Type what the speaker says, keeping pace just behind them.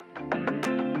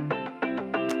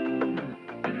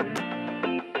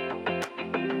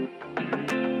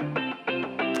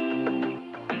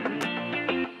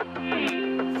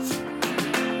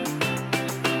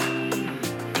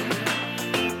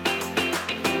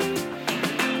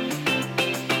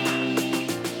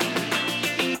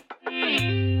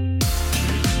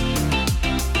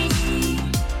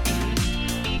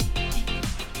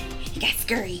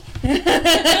And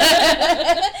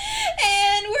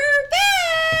we're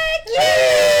back!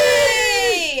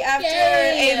 Yay! After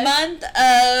a month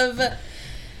of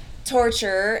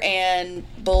torture and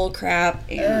bull crap.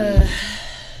 And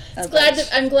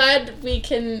I'm glad we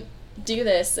can do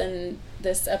this, and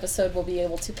this episode will be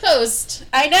able to post.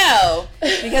 I know,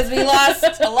 because we lost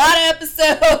a lot of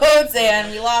episodes,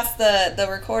 and we lost the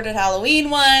recorded Halloween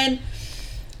one,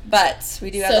 but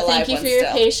we do have the live one. So thank you for your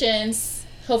patience.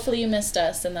 Hopefully you missed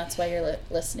us, and that's why you're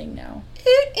listening now.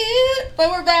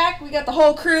 But we're back. We got the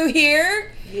whole crew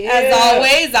here. Yeah. As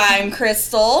always, I'm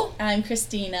Crystal. I'm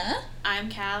Christina.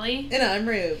 I'm Callie. And I'm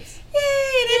Rubes.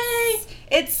 Yay!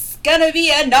 It's gonna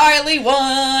be a gnarly one.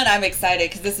 I'm excited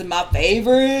because this is my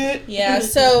favorite. Yeah,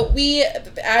 so we,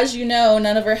 as you know,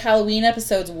 none of our Halloween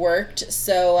episodes worked,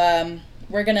 so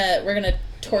we're gonna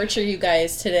torture you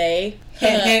guys today.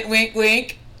 Hint, hint, wink,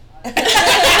 wink.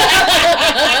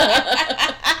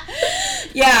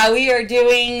 Yeah, we are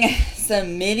doing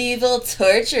some medieval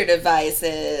torture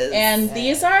devices. And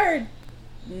these are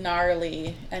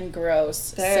gnarly and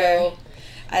gross. So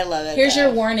I love it. Here's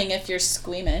your warning if you're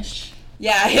squeamish.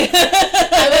 Yeah.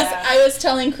 I was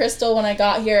telling Crystal when I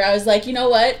got here, I was like, you know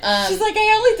what? She's like,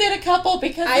 I only did a couple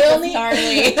because I only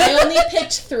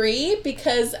picked 3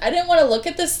 because I didn't want to look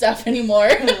at this stuff anymore.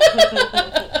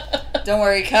 Don't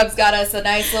worry, Cubs got us a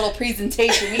nice little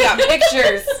presentation. We got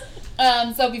pictures.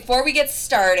 So before we get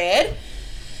started,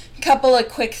 a couple of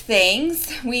quick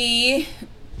things. We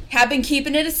have been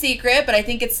keeping it a secret, but I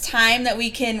think it's time that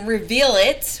we can reveal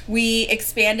it. We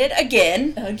expanded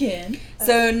again.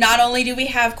 So not only do we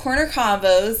have Corner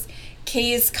Convos,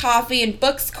 Kay's Coffee and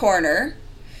Books Corner,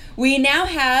 we now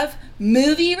have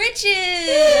Movie Riches!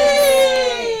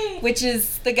 Yay! Which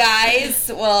is the guys,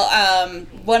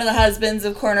 one of the husbands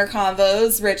of Corner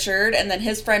Convos, Richard, and then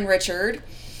his friend Richard.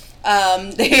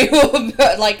 They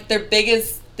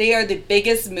are the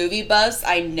biggest movie buffs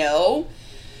I know.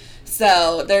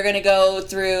 So they're going to go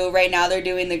through, right now they're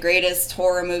doing the greatest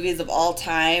horror movies of all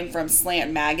time from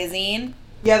Slant Magazine.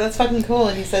 Yeah, that's fucking cool.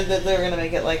 And he said that they were going to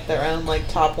make it like their own like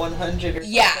top 100 or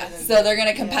something. Yeah, so they're going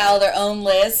to compile their own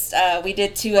list. We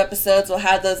did 2 episodes. We'll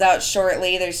have those out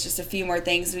shortly. There's just a few more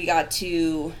things we got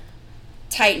to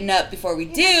tighten up before we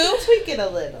do. Tweak it a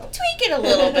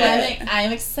little bit.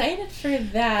 I'm excited for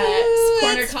that. Ooh,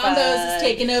 Corner Convos is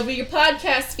taking over your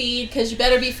podcast feed because you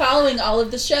better be following all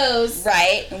of the shows.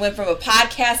 Right. It went from a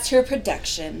podcast to a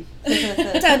production. Dun,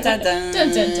 dun, dun.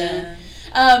 Dun, dun, dun.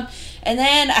 And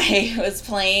then I was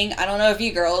playing, I don't know if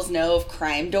you girls know of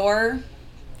Crime Door.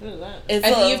 What is that? I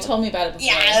think you've told me about it before.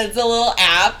 Yeah, it's a little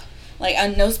app.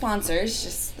 Like, no sponsors,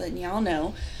 just letting y'all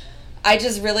know. I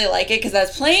just really like it because I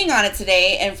was playing on it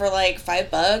today, and for like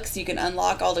 $5 you can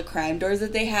unlock all the crime doors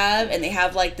that they have, and they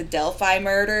have like the Delphi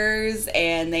murders,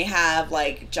 and they have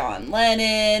like John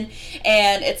Lennon,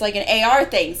 and it's like an AR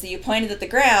thing, so you point it at the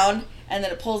ground and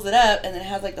then it pulls it up, and then it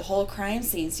has like the whole crime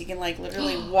scene, so you can like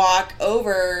literally walk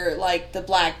over like the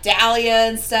Black Dahlia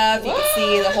and stuff. You can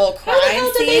see the whole crime scene. How the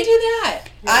hell did they do that?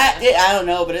 I don't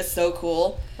know, but it's so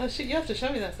cool. Oh shit, you have to show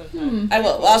me that sometime. I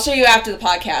will. I'll show you after the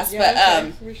podcast. Yeah,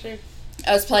 but for sure.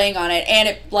 I was playing on it, and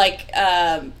it like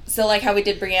so like how we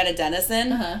did Brianna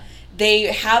Dennison, they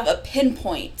have a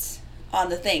pinpoint on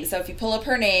the thing. So if you pull up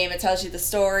her name, it tells you the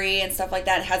story and stuff like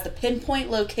that. It has the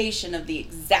pinpoint location of the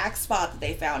exact spot that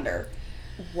they found her.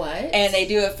 What? And they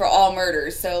do it for all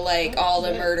murders. So like all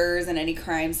the murders and any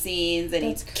crime scenes,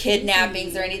 any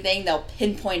kidnappings or anything, they'll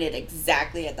pinpoint it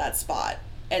exactly at that spot.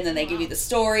 And then they give you the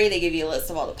story. They give you a list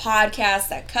of all the podcasts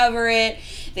that cover it.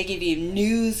 They give you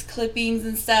news clippings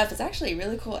and stuff. It's actually a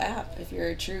really cool app if you're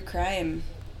a true crime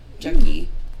junkie.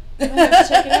 I'm going to have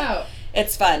to check it out.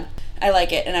 It's fun. I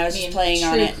like it. And I was just playing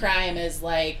on it. True crime is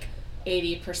like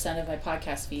 80% of my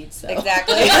podcast feed. So.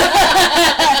 Exactly.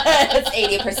 It's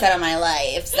 80% of my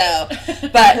life. So,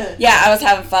 but yeah, I was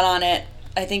having fun on it.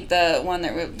 I think the one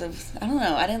that, I don't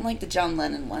know. I didn't like the John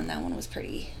Lennon one. That one was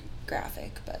pretty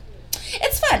graphic, but.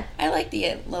 It's fun. I like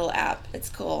the little app. It's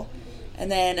cool.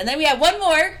 And then we have one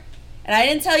more, and I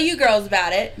didn't tell you girls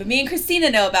about it, but me and Christina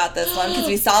know about this one because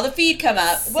we saw the feed come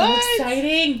up. So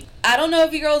exciting. I don't know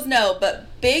if you girls know, but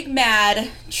Big Mad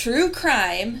True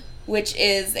Crime, which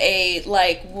is a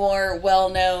like more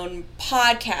well-known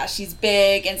podcast. She's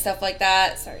big and stuff like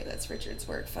that. Sorry, that's Richard's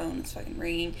work phone. It's fucking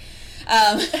ringing.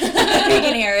 You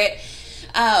can hear it.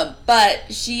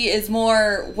 But she is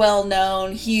more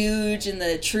well-known, huge in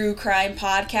the true crime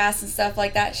podcasts and stuff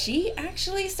like that. She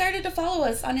actually started to follow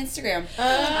us on Instagram.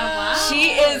 Wow. She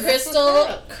is...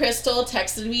 Crystal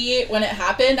texted me when it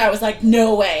happened. I was like,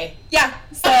 no way. Yeah.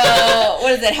 So,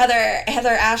 what is it? Heather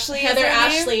Ashley? Heather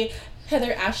Ashley.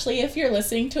 Heather Ashley, if you're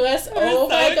listening to us, so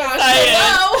my gosh,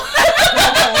 hello.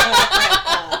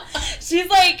 She's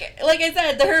like I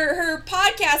said, her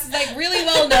podcast is like really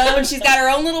well known. She's got her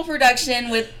own little production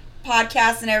with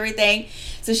podcasts and everything.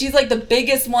 So she's like the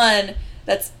biggest one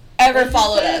that's ever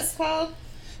followed us. Called?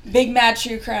 Big Mad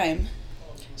True Crime.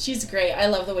 She's great. I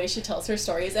love the way she tells her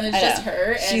stories, and it's just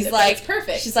her. And she's like, it's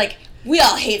perfect. She's like, we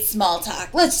all hate small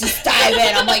talk. Let's just dive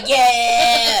in. I'm like,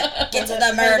 yeah, get to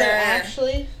the murder. Heather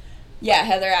Ashley? Yeah,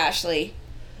 Heather Ashley.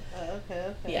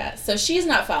 Okay. Yeah, so she's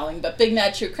not following, but Big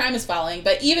Mad True Crime is following.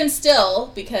 But even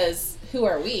still, because who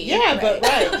are we? Yeah, but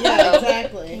right. Yeah,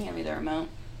 exactly. Can you hand me the remote?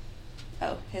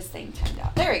 Oh, his thing timed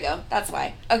out. There we go. That's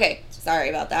why. Okay, sorry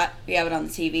about that. We have it on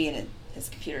the TV and his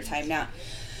computer timed out.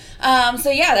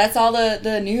 So yeah, that's all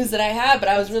the news that I have, but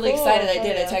I was really excited I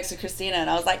did. I texted Christina and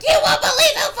I was like, you won't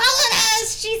believe who followed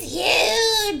us! She's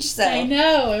huge! So I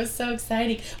know, it was so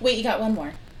exciting. Wait, you got one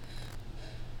more.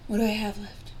 What do I have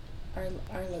left?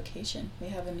 Our location. We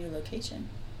have a new location.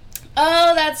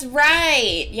 Oh, that's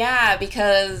right. Yeah,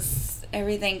 because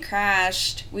everything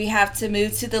crashed. We have to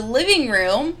move to the living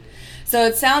room. So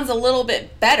it sounds a little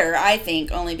bit better, I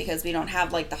think, only because we don't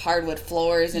have like the hardwood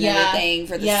floors and everything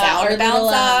for the sound to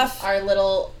bounce off. Our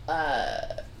little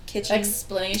kitchen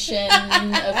explanation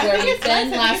of where we've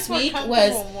been last week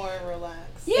was more relaxed.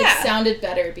 Yeah. It sounded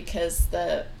better because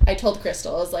I told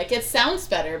Crystal, I was like, it sounds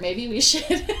better. Maybe we should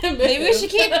Maybe we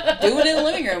should keep doing it in the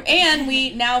living room. And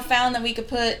we now found that we could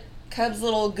put Cub's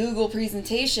little Google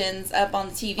presentations up on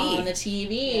the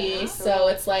TV. Yeah, so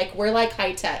it's like we're like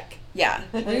high tech. Yeah,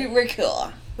 we're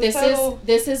cool.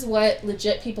 This is what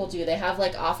legit people do. They have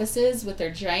like offices with their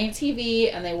giant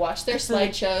TV and they watch their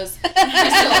slideshows.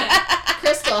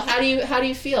 Crystal, how do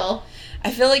you feel? I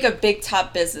feel like a big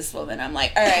top businesswoman. I'm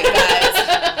like, all right,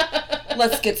 guys,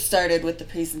 let's get started with the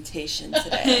presentation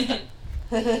today.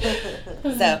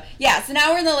 So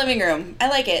now we're in the living room. I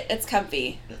like it. It's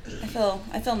comfy. I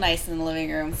feel nice in the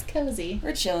living room. It's cozy.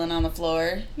 We're chilling on the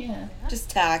floor. Yeah. Just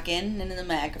talking into the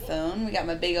microphone. We got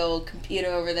my big old computer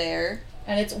over there.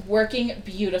 And it's working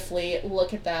beautifully.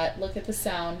 Look at that. Look at the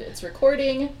sound. It's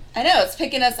recording. I know. It's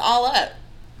picking us all up.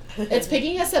 It's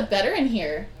picking us up better in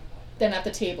here than at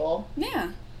the table.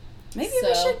 Yeah. Maybe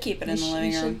we should keep it in the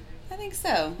living room. I think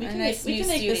so. We can make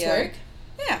this work.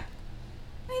 Yeah.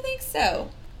 I think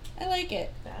so. I like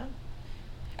it. Yeah.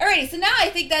 Alrighty, so now I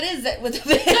think that is it with the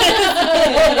business.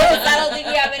 I don't think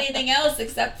we have anything else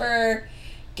except for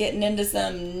getting into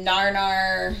some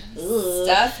nar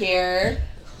stuff here.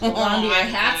 Hold on to your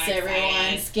hats,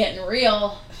 everyone. It's getting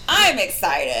real. I'm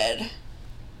excited.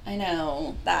 I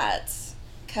know that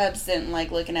Cubs didn't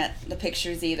like looking at the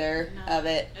pictures either of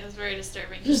it. It was very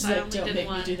disturbing. Just I like, only don't did make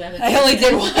one. me do that. I only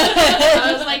did one.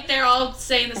 I was like, they're all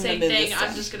saying the same gonna move thing. this I'm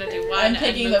down. just gonna do one. I'm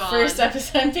picking and the move first on.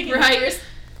 episode. I'm picking the first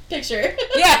picture.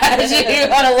 Yeah, you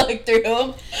want to look through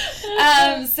them.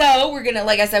 So we're gonna,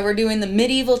 like I said, we're doing the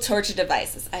medieval torture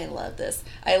devices. I love this.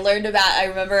 I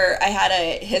remember I had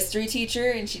a history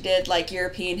teacher and she did like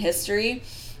European history.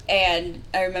 And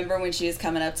I remember when she was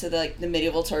coming up to the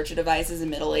medieval torture devices in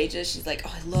Middle Ages, she's like,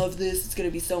 oh, I love this. It's going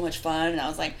to be so much fun. And I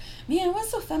was like, man, what's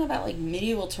so fun about like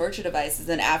medieval torture devices?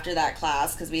 And after that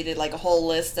class, because we did like a whole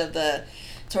list of the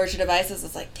torture devices, I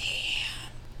was like, damn.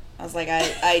 I was like,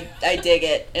 I dig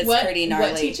it. It's pretty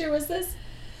gnarly. What teacher was this?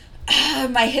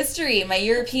 My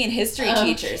European history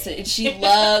teacher. So she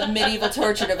loved medieval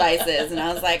torture devices. And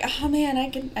I was like, oh man,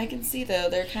 I can see though.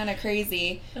 They're kind of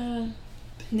crazy.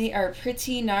 They are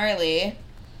pretty gnarly.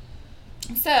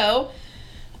 So,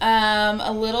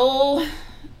 a little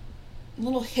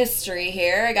history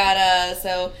here. I got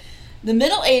so the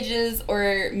Middle Ages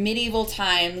or medieval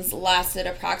times lasted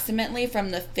approximately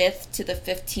from the 5th to the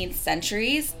 15th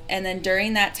centuries, and then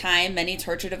during that time, many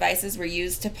torture devices were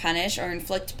used to punish or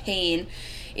inflict pain,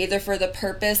 either for the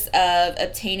purpose of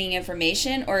obtaining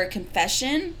information or a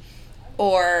confession,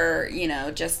 or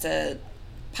just to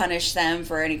punish them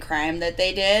for any crime that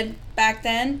they did back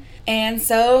then. And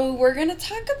so we're going to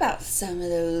talk about some of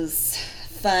those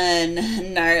fun,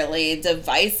 gnarly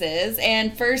devices.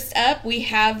 And first up, we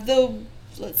have the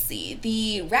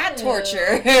rat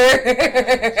torture.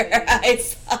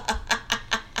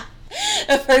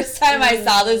 The first time I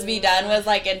saw this be done was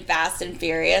like in Fast and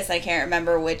Furious. I can't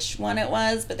remember which one it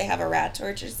was, but they have a rat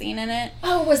torture scene in it.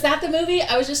 Oh, was that the movie?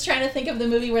 I was just trying to think of the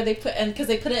movie where because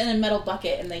they put it in a metal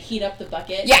bucket and they heat up the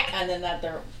bucket. Yeah. And then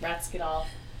the rats get all,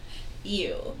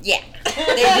 ew. Yeah, they do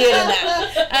it in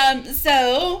that.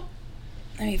 So,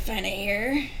 let me find it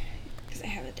here, because I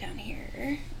have it down here.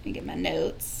 Let me get my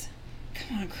notes.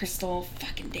 Come on, Crystal.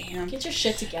 Fucking damn. Get your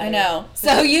shit together. I know.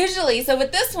 So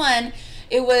with this one,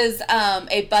 it was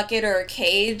a bucket or a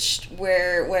cage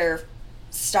where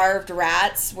starved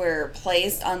rats were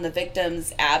placed on the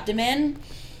victim's abdomen.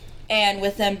 And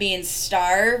with them being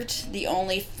starved, the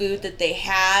only food that they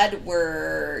had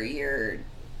were your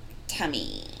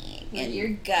tummy and your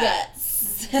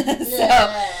guts.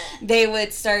 So they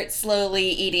would start slowly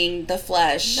eating the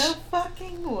flesh. No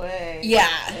fucking way. Yeah.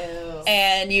 Ew.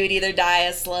 And you would either die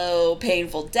a slow,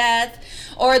 painful death,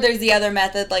 or there's the other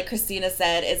method, like Christina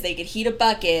said, is they could heat a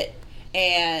bucket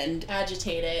and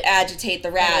agitate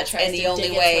the rat, and the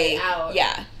only way out.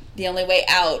 Yeah. The only way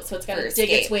out, so it's got to dig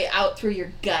its way out through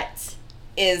your gut,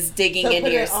 is digging so into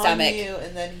put your it stomach. On you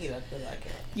and then heat up the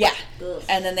bucket. Yeah. Ugh.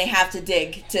 And then they have to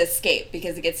dig to escape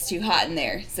because it gets too hot in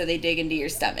there. So they dig into your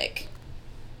stomach.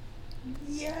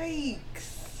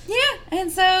 Yikes. Yeah.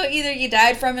 And so either you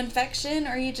died from infection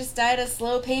or you just died a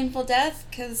slow, painful death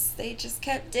because they just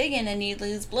kept digging and you'd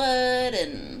lose blood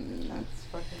and That's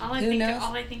fucking.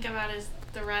 All I think about is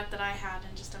the rat that I had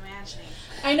and just imagining.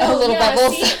 I know, little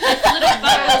bubbles. See, Little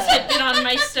bubbles had been on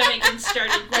my stomach and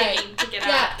started digging to get out.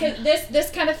 Yeah, because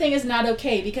this kind of thing is not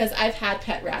okay because I've had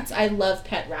pet rats. I love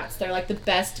pet rats. They're like the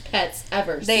best pets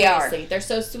ever. They are. Seriously. They're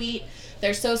so sweet.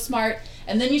 They're so smart.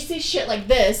 And then you see shit like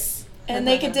this. and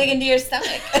they could dig into your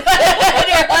stomach. And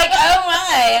you're like, oh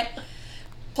my.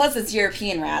 Plus, it's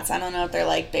European rats. I don't know if they're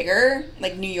like bigger,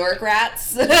 like New York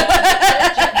rats. Those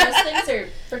things are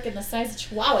freaking the size of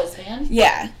chihuahuas, man.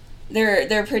 Yeah,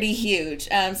 they're pretty huge.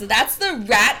 So that's the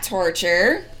rat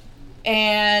torture.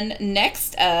 And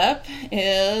next up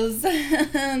is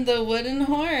the wooden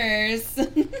horse.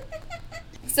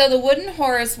 So the wooden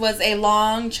horse was a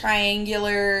long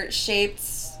triangular shaped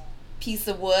piece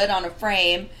of wood on a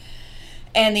frame.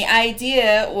 And the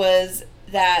idea was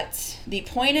that the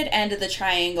pointed end of the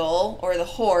triangle, or the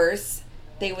horse,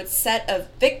 they would set a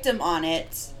victim on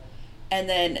it and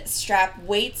then strap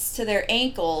weights to their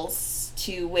ankles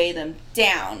to weigh them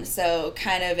down. So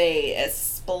kind of a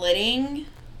splitting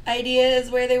idea is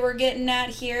where they were getting at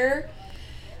here.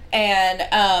 And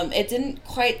it didn't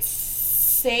quite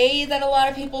say that a lot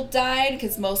of people died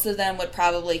because most of them would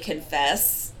probably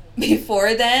confess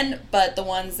before then, but the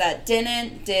ones that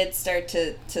did start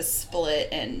to split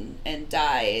and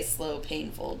die a slow,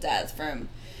 painful death from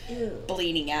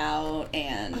bleeding out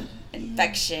and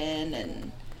infection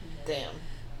and damn.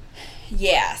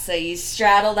 Yeah, so you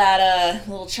straddle that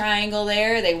little triangle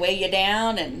there, they weigh you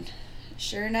down, and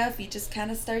sure enough, you just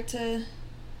kind of start to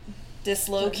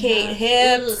dislocate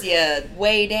hips, you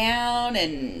weigh down,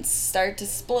 and start to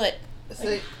split.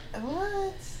 So,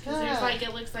 what? Because there's like,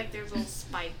 it looks like there's little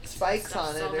spikes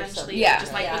on it so or eventually something. Yeah.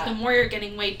 just like the more you're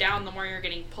getting weighed down, the more you're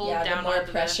getting pulled down. The more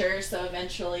onto pressure, so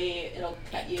eventually it'll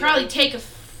cut you. Probably take a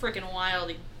freaking while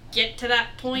to get to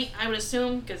that point, I would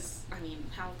assume, because, I mean,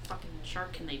 how fucking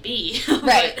sharp can they be?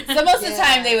 Right. So most of the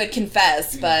time they would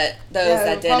confess, but those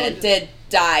that didn't did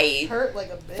die hurt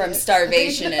like a bitch. from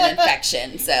starvation and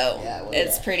infection. So Yeah, well,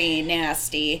 it's yeah. pretty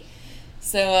nasty.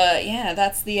 So yeah,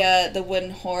 that's the wooden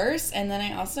horse, and then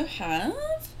I also have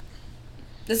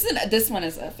this one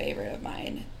is a favorite of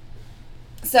mine.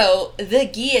 So the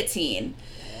guillotine,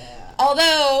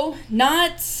 although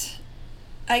not,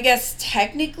 I guess,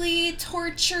 technically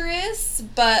torturous,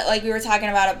 but like we were talking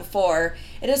about it before,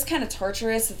 it is kind of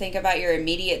torturous to think about your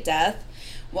immediate death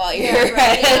while your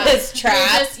head is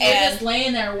trapped. You're just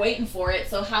laying there waiting for it,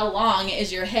 so how long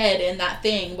is your head in that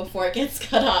thing before it gets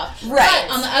cut off? Right.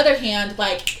 But on the other hand,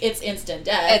 like, it's instant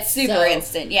death. It's super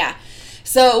instant, yeah.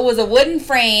 So it was a wooden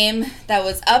frame that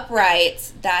was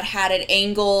upright that had an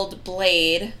angled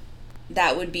blade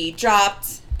that would be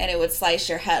dropped and it would slice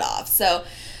your head off. So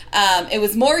it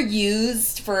was more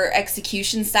used for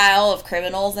execution style of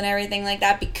criminals and everything like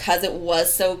that because it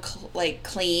was so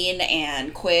clean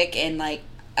and quick and like,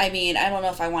 I mean, I don't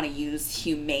know if I want to use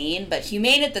humane, but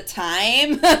humane at the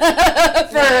time for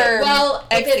well,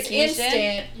 if it's execution.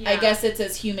 instant, I guess it's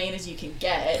as humane as you can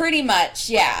get. Pretty much,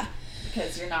 yeah.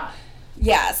 Because you're not.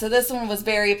 Yeah, so this one was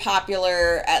very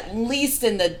popular, at least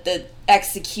in the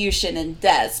execution and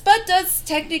deaths, but does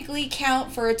technically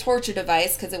count for a torture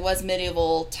device because it was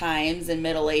medieval times and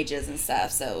Middle Ages and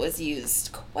stuff, so it was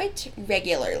used quite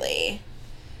regularly.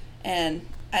 And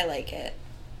I like it.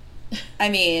 I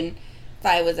mean, if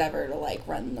I was ever to, like,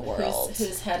 run the world.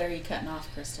 Whose head are you cutting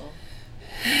off, Crystal?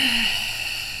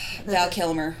 Val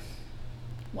Kilmer.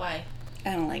 Why?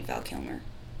 I don't like Val Kilmer.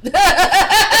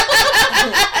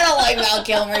 I don't like Val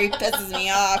Kilmer. He pisses me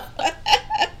off.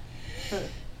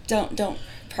 Don't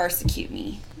persecute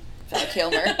me, Val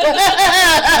Kilmer.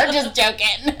 I'm just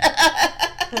joking.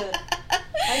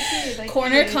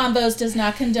 Corner Combos does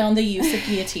not condone the use of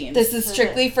guillotines. This is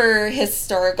strictly for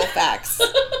historical facts.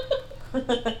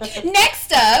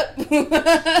 Next up.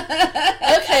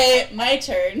 Okay, my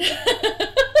turn.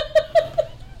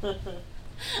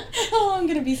 Oh, I'm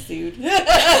gonna be sued.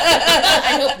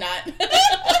 I hope not.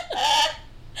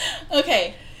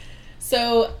 Okay,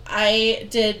 so I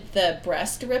did the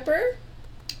breast ripper,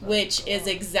 which is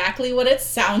exactly what it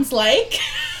sounds like.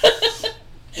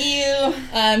 Ew.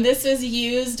 This was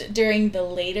used during the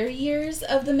later years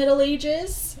of the Middle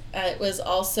Ages. It was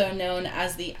also known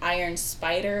as the iron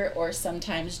spider, or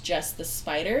sometimes just the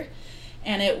spider.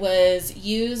 And it was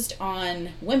used on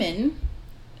women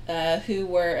who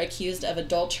were accused of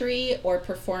adultery or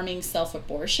performing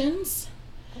self-abortions.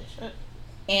 Oh, shit.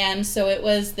 And so it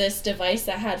was this device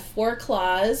that had 4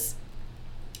 claws,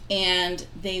 and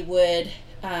they would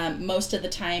most of the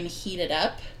time heat it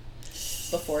up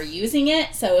before using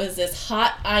it. So it was this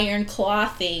hot iron claw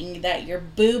thing that your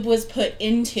boob was put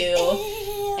into,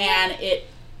 and it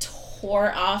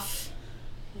tore off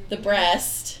the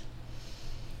breast.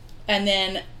 And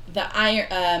then the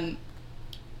iron,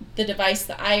 the device,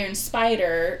 the iron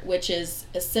spider, which is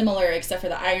similar except for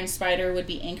the iron spider would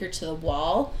be anchored to the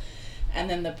wall, and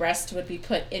then the breast would be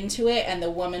put into it, and the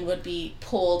woman would be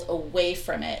pulled away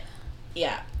from it.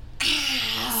 Yeah.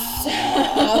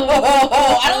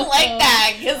 Oh, I don't like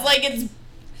that because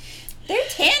they're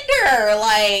tender.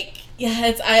 Like,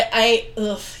 Yeah,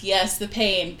 it's yes, the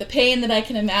pain that I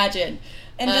can imagine.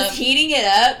 and just heating it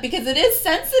up because it is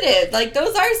sensitive. Like,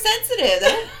 those are sensitive.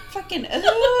 That fucking I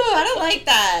don't like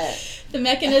that. The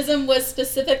mechanism was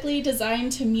specifically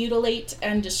designed to mutilate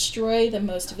and destroy the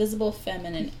most visible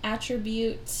feminine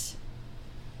attribute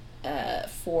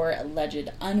for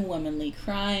alleged unwomanly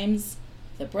crimes,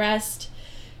 the breast,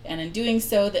 and in doing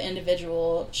so, the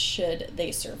individual, should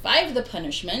they survive the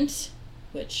punishment,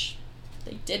 which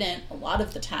they didn't a lot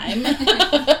of the time,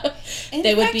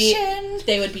 they would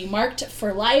be marked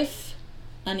for life,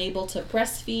 unable to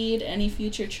breastfeed any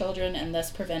future children, and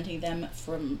thus preventing them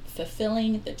from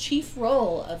fulfilling the chief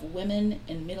role of women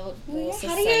in medieval society.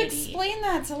 How do you explain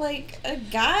that to like a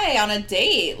guy on a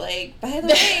date? Like, by the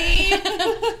way,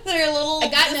 they're a little. I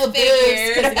got no boobs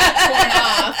disfigured. because it got torn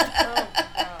off. Oh,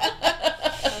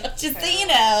 God. Just so you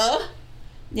know.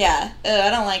 Yeah. I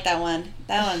don't like that one.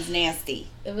 That one's nasty.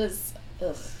 It was,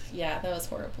 yeah, that was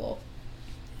horrible.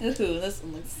 Ooh, this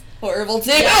one looks horrible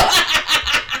too.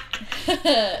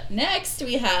 Next,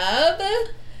 we have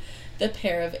the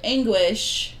pear of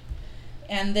anguish.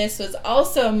 And this was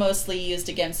also mostly used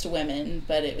against women,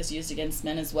 but it was used against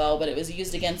men as well. But it was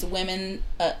used against women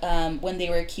when they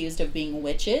were accused of being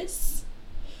witches.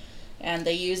 And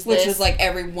they used Which this... is like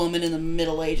every woman in the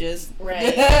Middle Ages.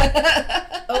 Right.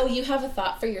 Oh, you have a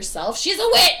thought for yourself? She's a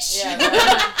witch! Yeah,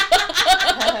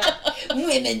 right.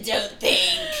 Women don't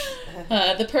think.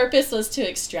 The purpose was to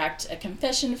extract a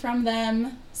confession from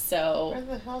them. So... Where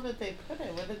the hell did they put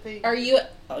it? Where did they...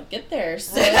 I'll get there.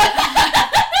 So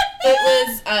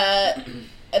it was,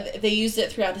 they used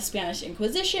it throughout the Spanish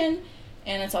Inquisition,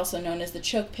 and it's also known as the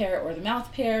choke pear or the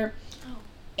mouth pear. Oh,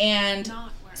 And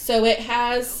not where. so it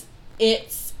has,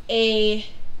 it's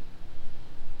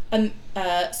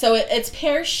it's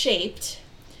pear shaped,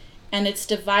 and it's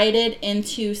divided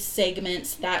into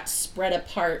segments that spread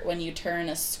apart when you turn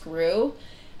a screw.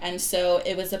 And so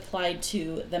it was applied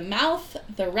to the mouth,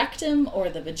 the rectum, or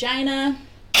the vagina.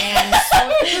 And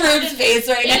Rube's face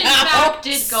right It in now. fact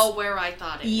did go where I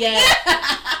thought it would. yeah,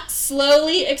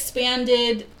 slowly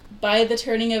expanded by the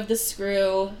turning of the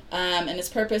screw, and its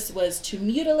purpose was to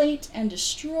mutilate and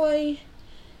destroy,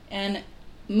 and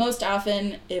most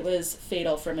often it was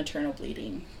fatal for maternal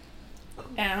bleeding.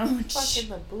 Ouch. Fucking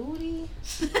the booty?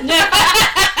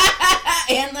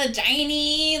 And the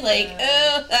giny. Like,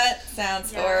 oh, that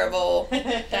sounds Yeah. horrible.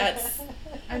 That's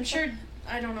I'm sure,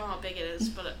 I don't know how big it is,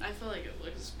 but I feel like it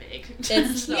looks big.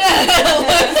 It's- So- Yeah.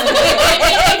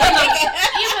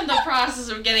 Even the process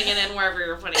of getting it in wherever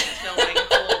you're putting it felt like a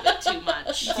little bit too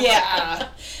much. Yeah.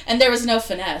 and there was no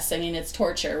finesse. I mean, it's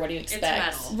torture. What do you It's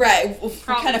expect? metal. Right. What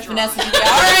Probably kind of dry. finesse did you get?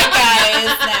 All right,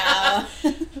 guys,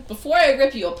 now. Before I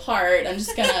rip you apart, I'm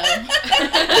just gonna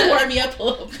warm you up a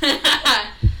little bit. We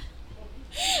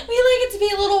like it to be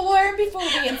a little warm before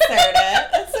we insert it.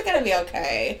 It's gonna be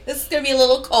okay. This is gonna be a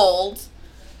little cold.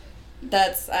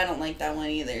 I don't like that one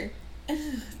either.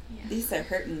 These are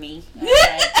hurting me. All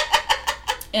right.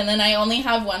 And then I only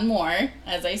have one more.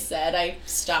 As I said, I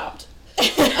stopped.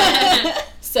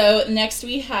 So next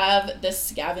we have the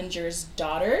scavenger's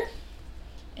daughter.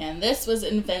 And this was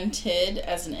invented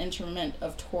as an instrument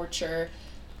of torture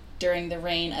during the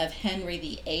reign of Henry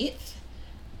VIII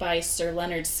by Sir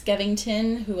Leonard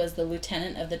Skevington, who was the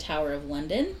lieutenant of the Tower of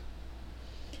London.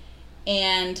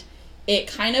 And it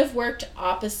kind of worked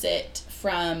opposite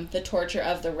from the torture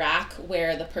of the rack,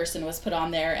 where the person was put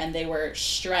on there and they were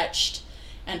stretched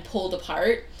and pulled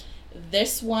apart.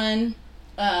 This one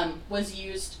was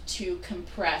used to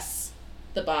compress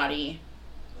the body.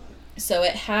 So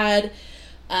it had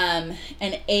an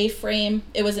A-frame.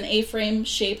 It was an A-frame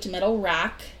shaped metal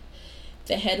rack.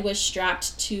 The head was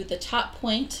strapped to the top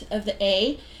point of the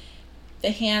A,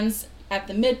 the hands at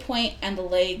the midpoint, and the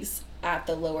legs at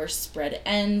the lower spread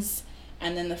ends.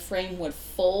 And then the frame would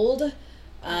fold.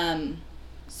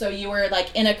 So you were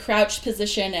like in a crouched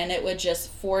position, and it would just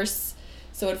force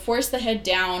the head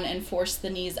down and force the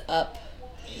knees up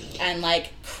and like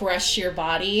crush your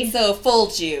body. So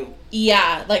fold you.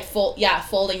 Yeah, like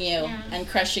folding you and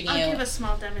crushing you. I'll give a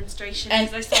small demonstration And-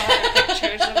 because I saw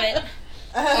pictures of it.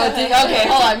 Okay,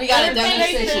 hold on. We got a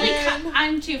demonstration. Basically,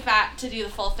 I'm too fat to do the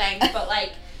full thing, but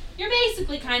like you're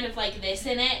basically kind of like this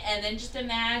in it, and then just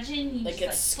imagine you Like just it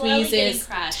like slowly getting squeezes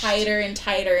crushed. tighter and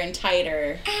tighter and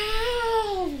tighter.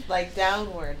 Ow. Like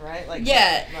downward, right? Like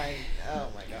Yeah. Like, oh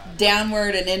my god.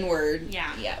 Downward and inward.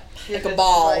 Yeah. Yep. You're Like a just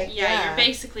ball. Like, Yeah, you're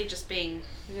basically just being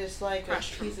You're just like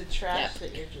crushed a piece of trash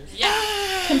that you're just.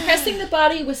 Compressing the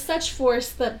body with such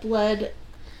force that blood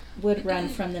would run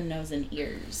from the nose and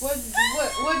ears.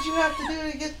 What'd you have to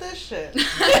do to get this shit? Be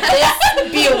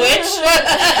a witch?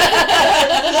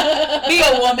 Be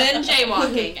a woman?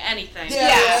 jaywalking, anything.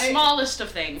 Yeah, right? Smallest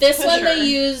of things. This for one sure. they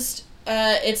used,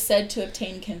 it's said to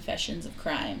obtain confessions of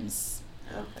crimes.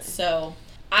 Okay. So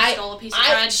Stole a piece of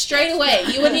bread. straight away,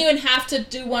 you wouldn't even have to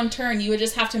do one turn. You would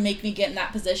just have to make me get in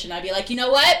that position. I'd be like, you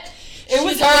know what? It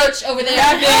was She's a her. witch over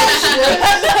there.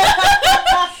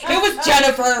 It was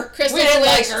Jennifer. Crystal, We didn't witch.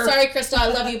 like her. Sorry, Crystal, I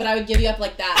love you, but I would give you up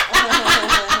like that.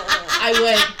 I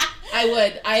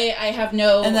would. I have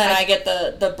no. And then I get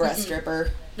the breast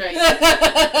stripper. Right.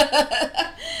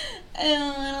 I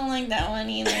don't like that one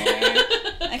either.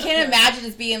 I can't imagine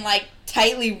it being like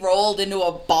tightly rolled into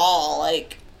a ball,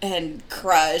 like, and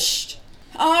crushed.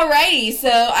 Alrighty, so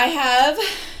I have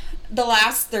the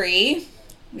last three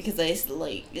because I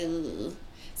like. Ugh.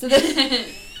 So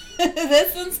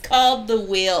this one's called the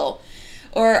wheel,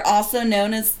 or also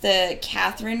known as the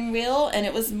Catherine wheel, and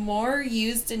it was more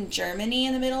used in Germany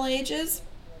in the Middle Ages,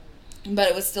 but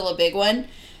it was still a big one.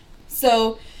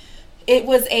 So it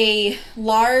was a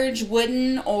large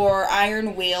wooden or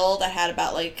iron wheel that had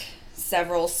about like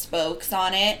several spokes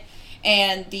on it,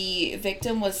 and the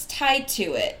victim was tied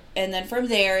to it. And then from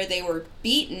there, they were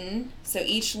beaten. So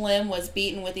each limb was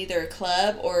beaten with either a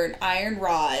club or an iron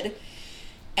rod.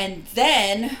 And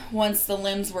then, once the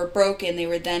limbs were broken, they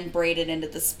were then braided into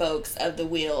the spokes of the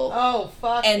wheel. Oh,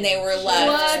 fuck. And they were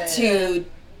left to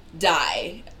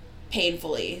die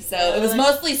painfully. So it was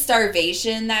mostly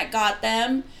starvation that got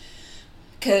them.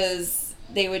 Because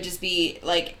they would just be,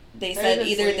 like, they said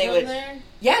either they would...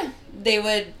 Yeah, they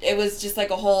would, it was just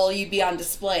like a whole, you'd be on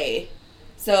display.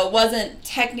 So it wasn't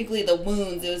technically the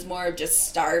wounds, it was more of just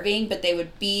starving, but they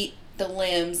would beat the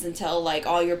limbs until like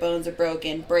all your bones are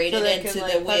broken, braided into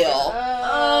the wheel.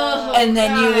 And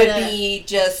then you would be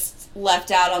just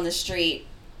left out on the street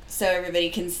so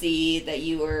everybody can see that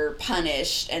you were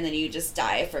punished, and then you just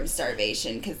die from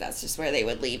starvation because that's just where they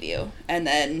would leave you and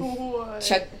then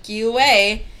chuck you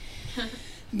away.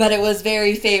 But it was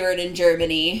very favored in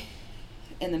Germany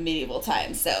in the medieval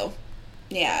times, so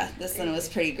yeah, this one was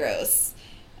pretty gross.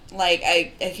 Like,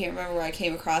 I can't remember where I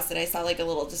came across it. I saw like a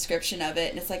little description of it,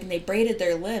 and it's like, and they braided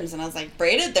their limbs, and I was like,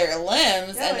 braided their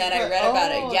limbs? Yeah, And then like, I read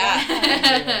about it.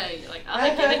 Yeah. You're like, oh,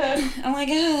 I get it. I'm like,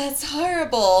 oh, that's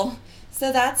horrible.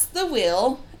 So that's the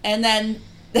wheel. And then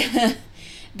the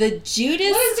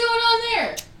Judas... What is going on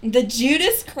there? The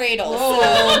Judas cradle.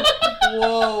 Whoa.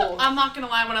 Whoa. I'm not gonna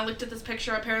lie, when I looked at this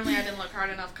picture, apparently I didn't look hard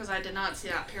enough because I did not see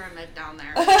that pyramid down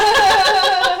there.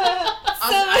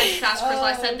 I asked Crystal,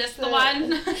 I said, this the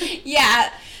one?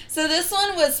 Yeah. So this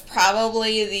one was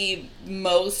probably the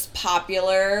most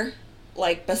popular,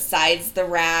 like, besides the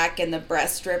rack and the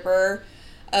breast stripper,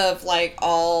 of, like,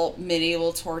 all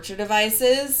medieval torture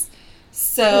devices.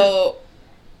 So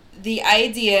the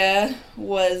idea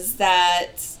was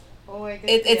that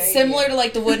it's similar to,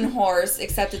 like, the wooden horse,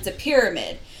 except it's a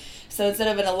pyramid. So instead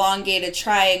of an elongated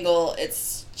triangle,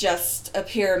 it's just a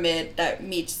pyramid that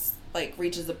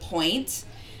reaches a point.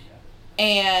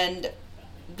 And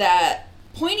that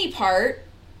pointy part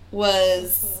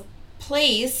was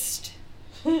placed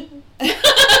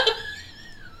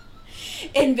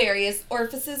in various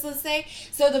orifices, let's say.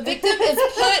 So the victim is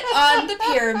put on the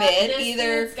pyramid,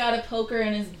 either... He's got a poker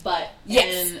in his butt.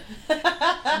 Yes. And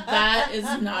that is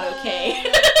not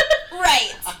okay.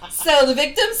 Right. So the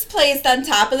victim's placed on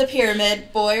top of the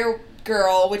pyramid, boy or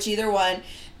girl, which either one,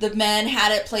 The men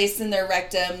had it placed in their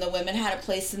rectum. The women had it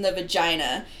placed in the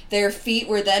vagina. Their feet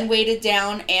were then weighted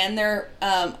down and their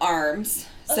arms.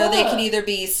 So they could either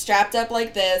be strapped up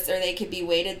like this or they could be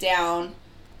weighted down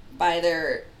by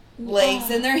their legs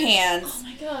and their hands. Oh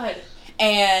my god.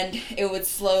 And it would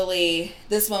slowly,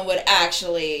 this one would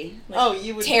actually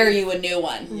tear you a new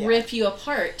one. Yeah. Rip you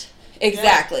apart.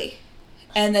 Exactly.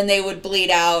 And then they would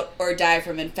bleed out or die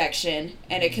from infection.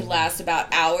 And it could last about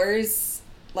hours,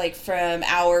 like from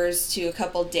hours to a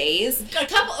couple days. A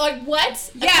couple, like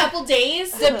what? Yeah. A couple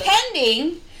days?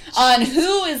 Depending on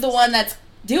who is the one that's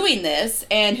doing this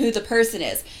and who the person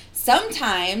is.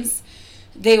 Sometimes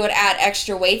they would add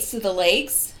extra weights to the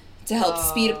legs to help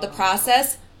speed up the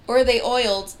process, or they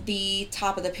oiled the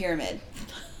top of the pyramid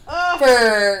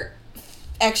for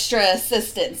extra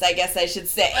assistance, I guess I should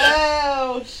say.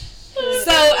 Oh,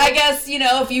 So I guess,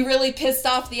 if you really pissed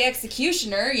off the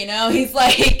executioner, he's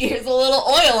like, here's a little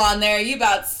oil on there. You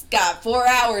about got 4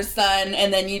 hours, son.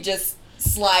 And then you just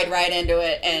slide right into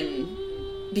it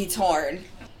and be torn.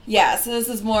 Yeah, so this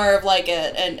is more of like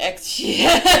an she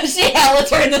had to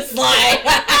turn the slide.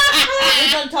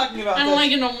 we're done talking about I don't this.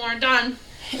 like it no more. Done.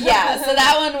 Yeah, so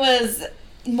that one was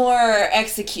more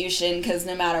execution because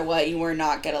no matter what, you were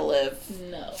not going to live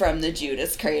from the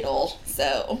Judas cradle.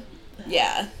 So,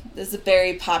 yeah, this is a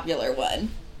very popular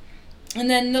one. And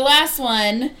then the last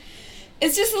one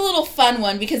is just a little fun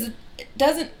one because it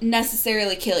doesn't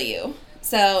necessarily kill you.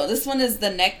 So this one is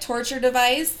the neck torture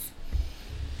device.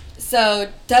 So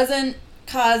it doesn't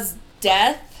cause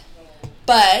death,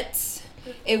 but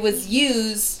it was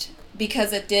used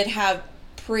because it did have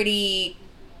pretty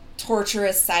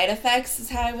torturous side effects, is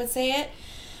how I would say it.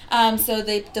 So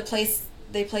they place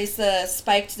a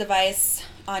spiked device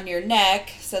on your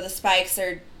neck, so the spikes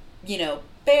are,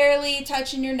 barely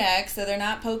touching your neck, so they're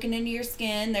not poking into your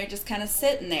skin, they're just kind of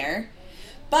sitting there.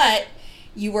 But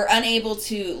you were unable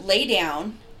to lay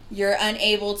down, you're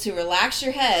unable to relax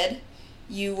your head,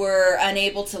 you were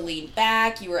unable to lean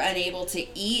back, you were unable to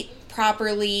eat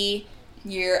properly,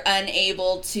 you're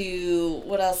unable to,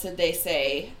 what else did they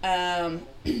say?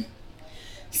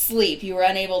 Sleep. You were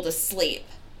unable to sleep.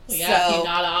 Yeah, if you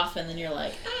nod off and then you're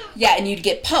like, yeah, and you'd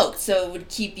get poked, so it would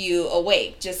keep you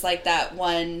awake, just like that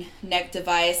one neck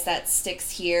device that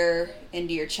sticks here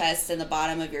into your chest and the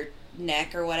bottom of your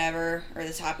neck or whatever, or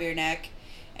the top of your neck,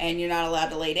 and you're not allowed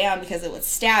to lay down because it would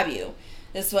stab you.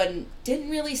 This one didn't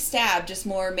really stab, just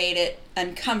more made it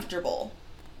uncomfortable.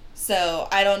 So,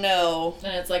 I don't know.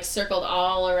 and it's like circled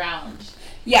all around.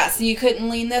 Yeah, so you couldn't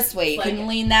lean this way, you Like- couldn't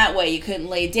lean that way, you couldn't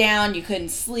lay down, you couldn't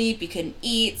sleep, you couldn't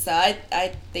eat. So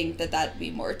I think that'd be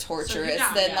more torturous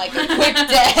than like a quick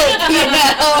death,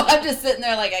 I'm just sitting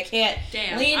there like I can't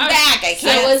lean back, I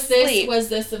can't sleep. Was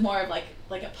this more of like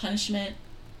a punishment?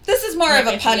 This is more like of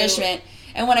a if punishment.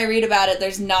 And when I read about it,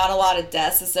 there's not a lot of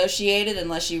deaths associated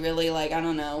unless you really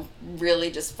really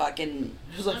just fucking...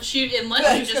 Unless you just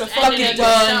fucking ended it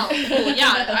done. yourself. Well,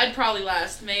 yeah, I'd probably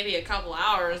last maybe a couple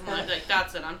hours, and I'd be like,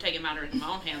 that's it, I'm taking matters in my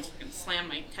own hands. I can slam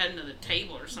my head into the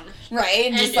table or something. Right,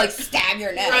 and just stab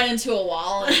your neck. Run into a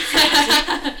wall. And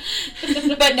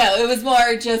But no, it was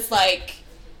more just like,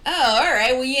 oh,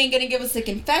 alright, well you ain't gonna give us a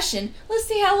confession. Let's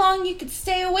see how long you can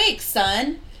stay awake,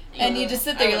 son. And you just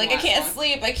sit there, you're like, I can't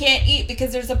sleep, I can't eat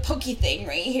because there's a pokey thing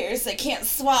right here, so I can't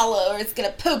swallow or it's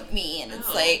gonna poke me, and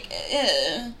it's like,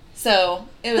 ugh. So,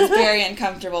 it was very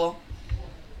uncomfortable.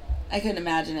 I couldn't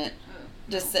imagine it.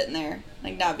 Just sitting there,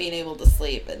 like not being able to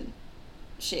sleep and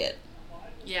shit.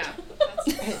 Yeah.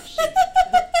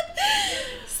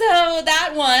 So,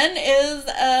 that one is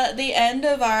the end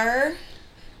of our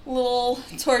little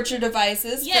torture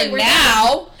devices. Yeah, for we're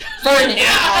now. For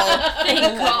now.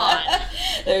 Thank God.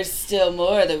 There's still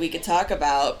more that we could talk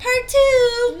about. Part 2.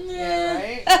 Yeah,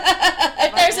 right?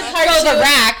 if there's a part Go the two,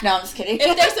 rack. No, I'm just kidding.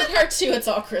 if there's a part 2, it's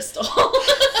all Crystal. So,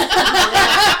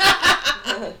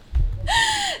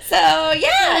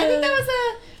 yeah, I think that was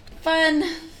a fun...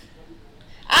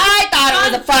 I thought it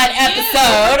was a fun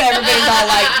episode. Everybody's all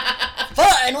like,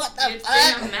 fun, what the You're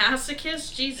fuck? a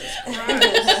masochist? Jesus Christ.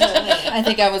 I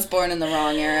think I was born in the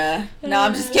wrong era. No,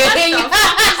 I'm just kidding. What the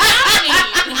fuck does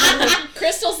that mean?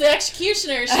 Crystal's the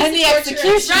executioner. She's I'm the torturer.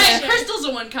 executioner. Right, Crystal's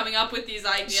the one coming up with these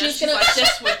ideas. She's She's gonna- like,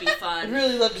 this would be I'd fun.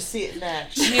 really love to see it in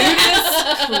action.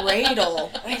 Judas Cradle.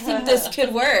 I think this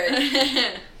could work.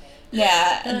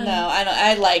 Yeah, no,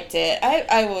 I liked it.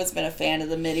 I've always been a fan of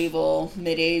the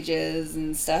mid-ages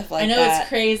and stuff like I know that. it's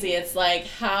crazy. It's like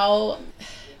how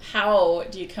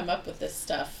do you come up with this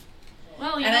stuff?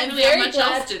 Well, you And don't I'm really have very much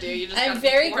glad- else to do. You just I'm gotta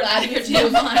very support glad it you've if you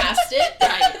moved want. past it.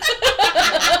 Right.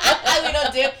 We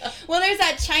don't do. Well, there's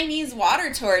that Chinese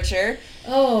water torture.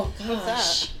 Oh What's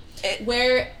gosh, It-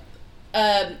 where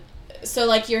so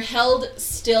like you're held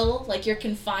still, like you're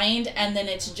confined, and then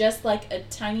it's just like a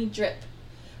tiny drip,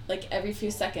 like every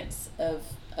few seconds of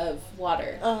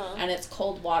water, and it's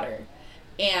cold water,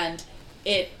 and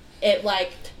it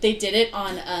like they did it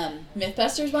on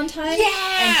Mythbusters one time,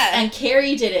 and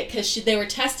Carrie did it because they were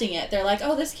testing it. They're like,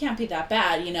 oh, this can't be that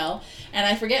bad, you know, and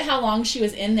I forget how long she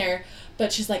was in there,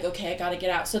 but she's like, okay, I gotta get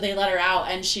out. So they let her out,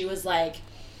 and she was like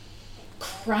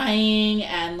crying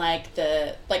and like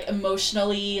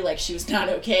emotionally, like she was not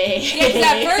okay. Yeah, 'cause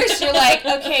at first you're like,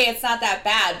 okay, it's not that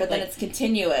bad, but then it's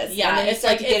continuous. Yeah, and then you it's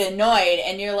start like to get annoyed,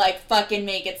 and you're like, fucking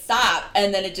make it stop,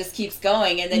 and then it just keeps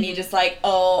going, and then you just like,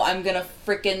 oh, I'm gonna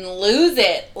freaking lose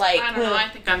it. Like, I don't know. I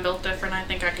think I'm built different. I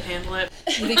think I could handle it.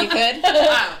 you think you could?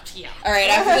 Oh, yeah. All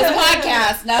right, after this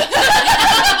podcast, no.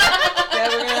 Yeah,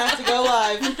 we're gonna have to go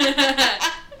live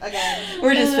again.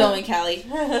 We're just filming Callie in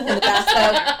the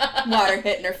bathtub, water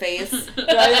hitting her face. Right,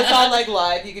 it's on like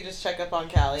live. You can just check up on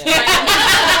Callie. Like,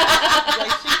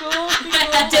 she cool? She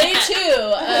cool? Day 2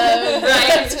 of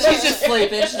Right. She's just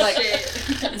sleeping. She's like, Shit.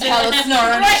 Callie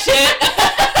snoring and shit.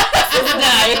 It's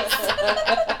nice.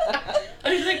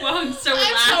 I was like, wow, I'm so I'm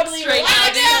relaxed totally right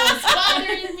relaxed. now, It's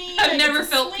bothering me. I've I never get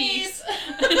to felt sleep. peace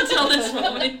until this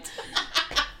moment.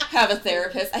 Have a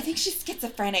therapist. I think she's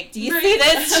schizophrenic. Do you Right. see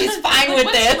this? She's fine with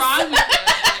What's this. wrong with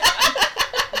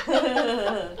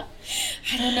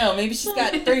I don't know. Maybe she's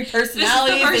got 3 This is the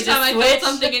personalities. first They time I just felt switch.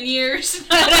 something in years.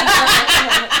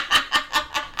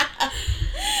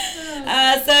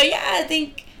 So yeah, I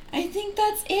think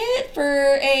that's it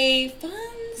for a fun,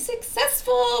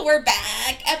 successful We're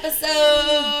Back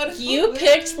episode. You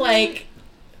picked like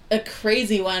a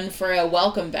crazy one for a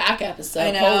welcome back episode.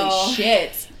 I know. Holy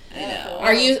shit. I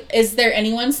know. Is there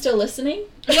anyone still listening?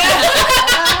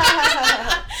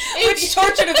 Yeah. Which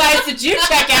torture device did you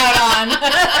check out on?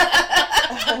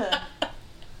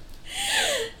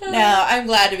 No, I'm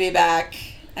glad to be back.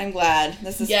 I'm glad.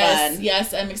 This is fun.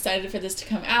 Yes, I'm excited for this to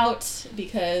come out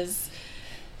because,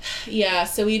 yeah,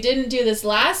 so we didn't do this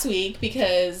last week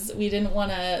because we didn't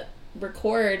want to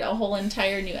record a whole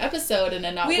entire new episode and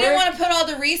then not We work. didn't want to put all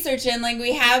the research in like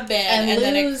we have been, and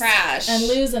then it crashed. And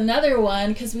lose another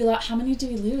one because we lost. How many did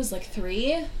we lose? Like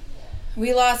 3?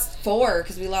 We lost 4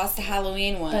 because we lost the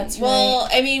Halloween one. That's well,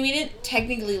 right. I mean, we didn't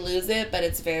technically lose it, but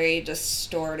it's very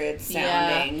distorted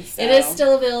sounding. Yeah. So. It is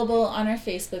still available on our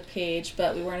Facebook page,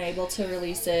 but we weren't able to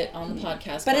release it on the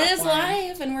podcast. But it is platform.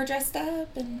 live, and we're dressed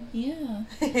up, and Yeah.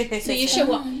 So you should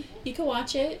you can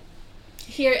watch it.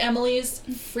 Hear Emily's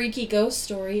freaky ghost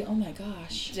story. Oh my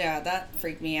gosh. yeah, that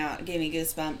freaked me out. It gave me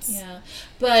goosebumps. Yeah.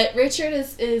 But Richard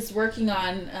is working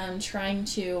on trying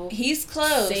to He's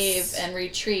close. save and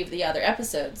retrieve the other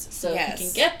episodes. So if Yes. he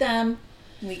can get them,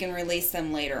 We can release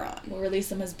them later on. we'll release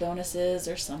them as bonuses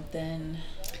or something.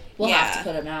 We'll Yeah. have to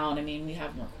put them out. I mean, we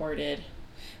have them recorded.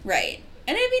 Right.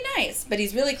 And it'd be nice, but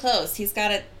he's really close. He's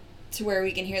got it to where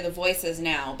we can hear the voices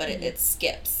now, but it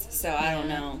skips. So I don't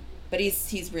Yeah. know. But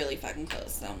he's really fucking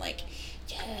close. So I'm like,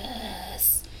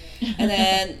 yes. And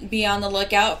then be on the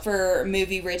lookout for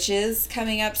Movie Riches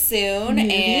coming up soon.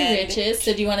 Movie and Riches.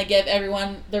 So do you want to give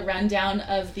everyone the rundown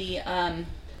of the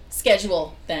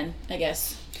schedule then, I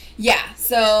guess? Yeah,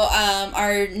 so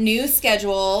our new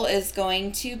schedule is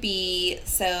going to be,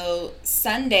 so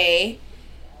Sunday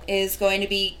is going to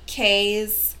be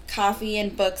Kay's Coffee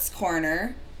and Books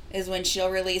Corner, is when she'll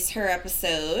release her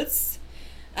episodes.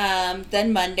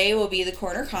 Then Monday will be the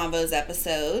Corner Combos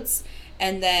episodes.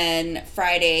 And then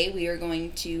Friday we are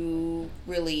going to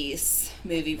release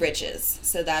Movie Riches.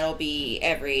 So that'll be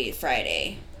every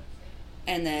Friday.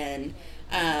 And then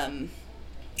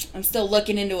I'm still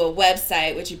looking into a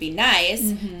website, which would be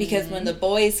nice, because when the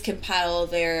boys compile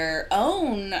their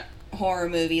own horror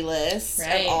movie list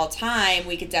Right. of all time,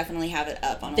 we could definitely have it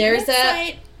up on There's a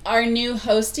website. our new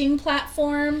hosting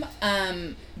platform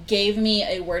gave me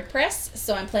a WordPress,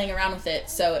 so I'm playing around with it.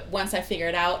 So once I figure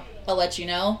it out, I'll let you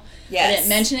know. Yes. I didn't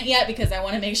mention it yet because I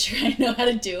want to make sure I know how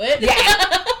to do it.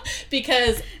 Yeah.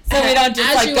 Because So we don't just,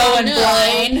 as like, you go all in know,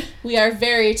 blind. We are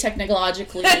very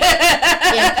technologically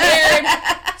impaired.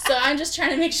 So I'm just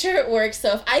trying to make sure it works.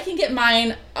 So if I can get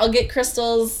mine, I'll get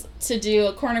Crystal's to do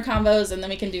a Corner Combos, and then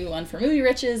we can do one for Movie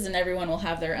Riches, and everyone will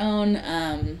have their own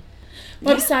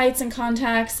websites and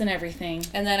contacts and everything.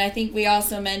 And then I think we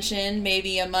also mentioned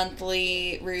maybe a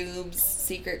monthly Rube's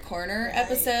Secret Corner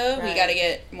episode. We right. got to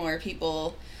get more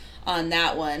people on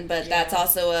that one, but that's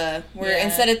also Yeah.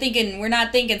 instead of thinking, we're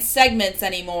not thinking segments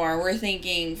anymore, we're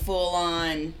thinking full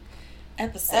on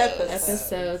episodes.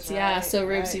 Episodes, Right, yeah. So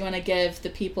Rubes, right. you want to give the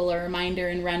people a reminder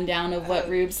and rundown of what Oh,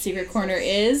 Rube's Secret Jesus. Corner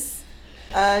is?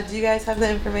 Do you guys have the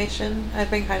information? I've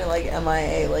been kind of like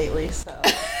MIA lately, so.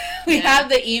 We have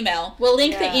the email. We'll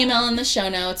link the Yeah. email in the show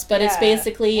notes, but it's Yeah.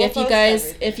 basically We'll if you post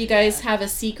guys everything, have a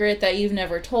secret that you've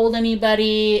never told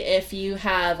anybody, if you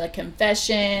have a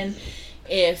confession,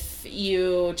 if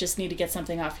you just need to get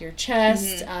something off your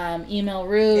chest, email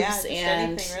Rubes Yeah, just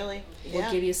and anything really. we'll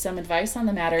Yeah. give you some advice on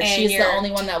the matter. And She's the you're-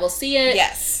 only one that will see it.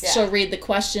 Yes. Yeah. She'll read the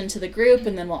question to the group,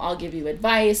 and then we'll all give you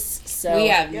advice. So We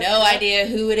have Yep, no yep. idea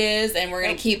who it is, and we're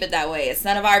going to keep it that way. It's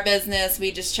none of our business.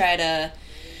 We just try to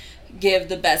give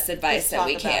the best advice Just that talk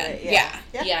we about can. it,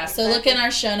 Yeah. So look in our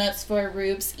show notes for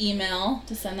Rube's email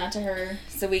to send that to her.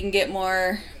 So we can get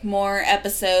more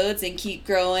episodes and keep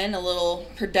growing a little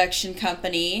production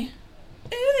company.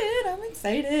 And I'm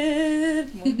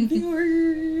excited. More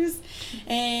viewers.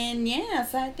 And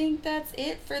yes, I think that's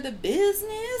it for the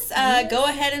business. Go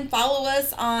ahead and follow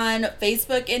us on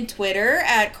Facebook and Twitter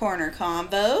at Corner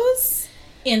Combos.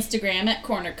 Instagram at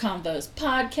Corner Convos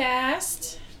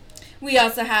Podcast. We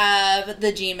also have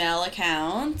the Gmail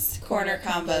account, Corner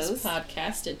Combos.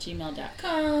 Podcast at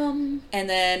gmail.com. And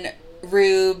then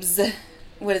Rubes,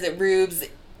 what is it? Rubes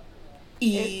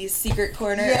Secret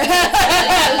Corner. We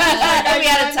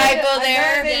had a typo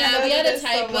there. Yeah, we had a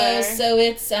typo, so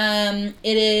it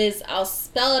is, I'll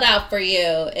spell it out for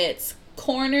you. It's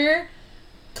Corner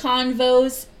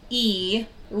Convos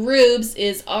Rubes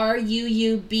is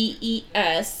RUUBES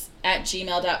at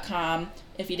gmail.com.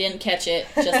 If you didn't catch it,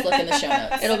 just look in the show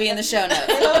notes. It'll be in the show notes.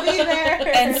 It'll be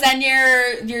there. And send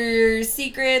your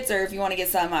secrets, or if you want to get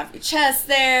something off your chest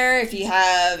there. If you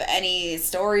have any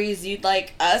stories you'd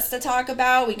like us to talk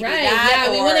about, we can Right, do that.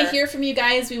 yeah, we want to hear from you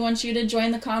guys. We want you to join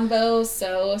the convo,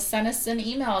 so send us an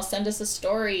email, send us a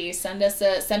story, send us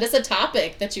a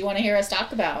topic that you want to hear us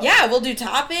talk about. Yeah, we'll do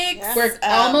topics. Yeah.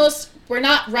 We're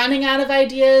not running out of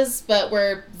ideas, but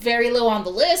we're very low on the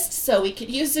list, so we could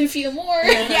use a few more.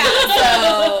 Yeah,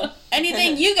 so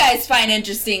anything you guys find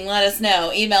interesting, let us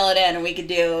know. Email it in and we could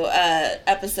do an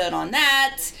episode on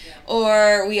that.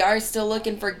 Or we are still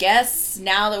looking for guests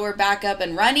now that we're back up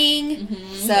and running.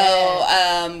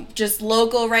 So just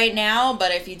local right now,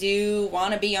 but if you do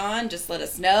want to be on, just let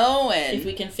us know. And If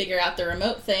we can figure out the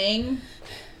remote thing.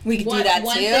 we can do that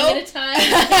one too. thing at a time. We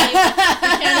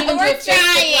can't even do We're a Facebook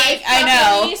trying. Live I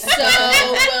know. properly, So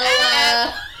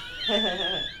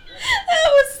That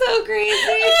was so crazy.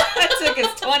 That took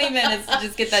us 20 minutes to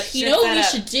just get that shit you know what set we up.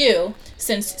 should do?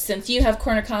 Since you have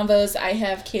Corner Convos, I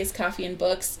have Case Coffee and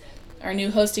Books. Our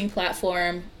new hosting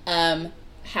platform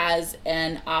has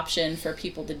an option for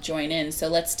people to join in. So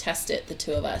let's test it, the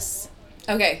two of us.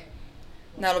 Okay.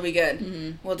 That'll be good.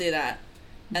 Mm-hmm. We'll do that.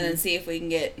 And then see if we can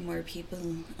get more people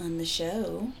on the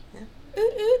show. Yeah.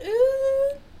 Oot, oot,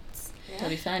 oot. That'll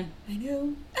be fun. I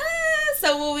know.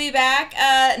 So we'll be back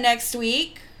next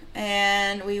week.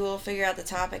 And we will figure out the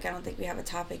topic. I don't think we have a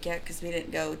topic yet because we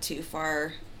didn't go too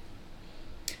far.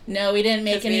 No, we didn't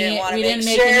make 'Cause any. we didn't want to make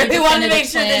any sure. We wanted to make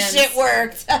definitive sure this plans. shit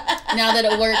worked. Now that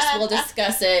it works, we'll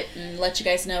discuss it and let you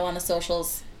guys know on the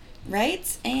socials.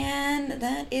 Right? And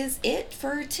that is it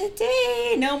for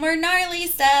today. No more gnarly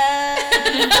stuff.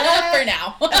 For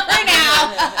now. For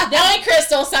now. Knowing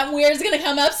Crystal, something weird's gonna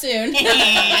come up soon.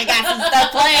 I got some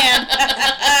stuff planned.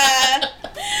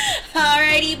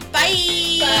 Alrighty,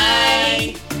 bye.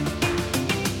 Bye.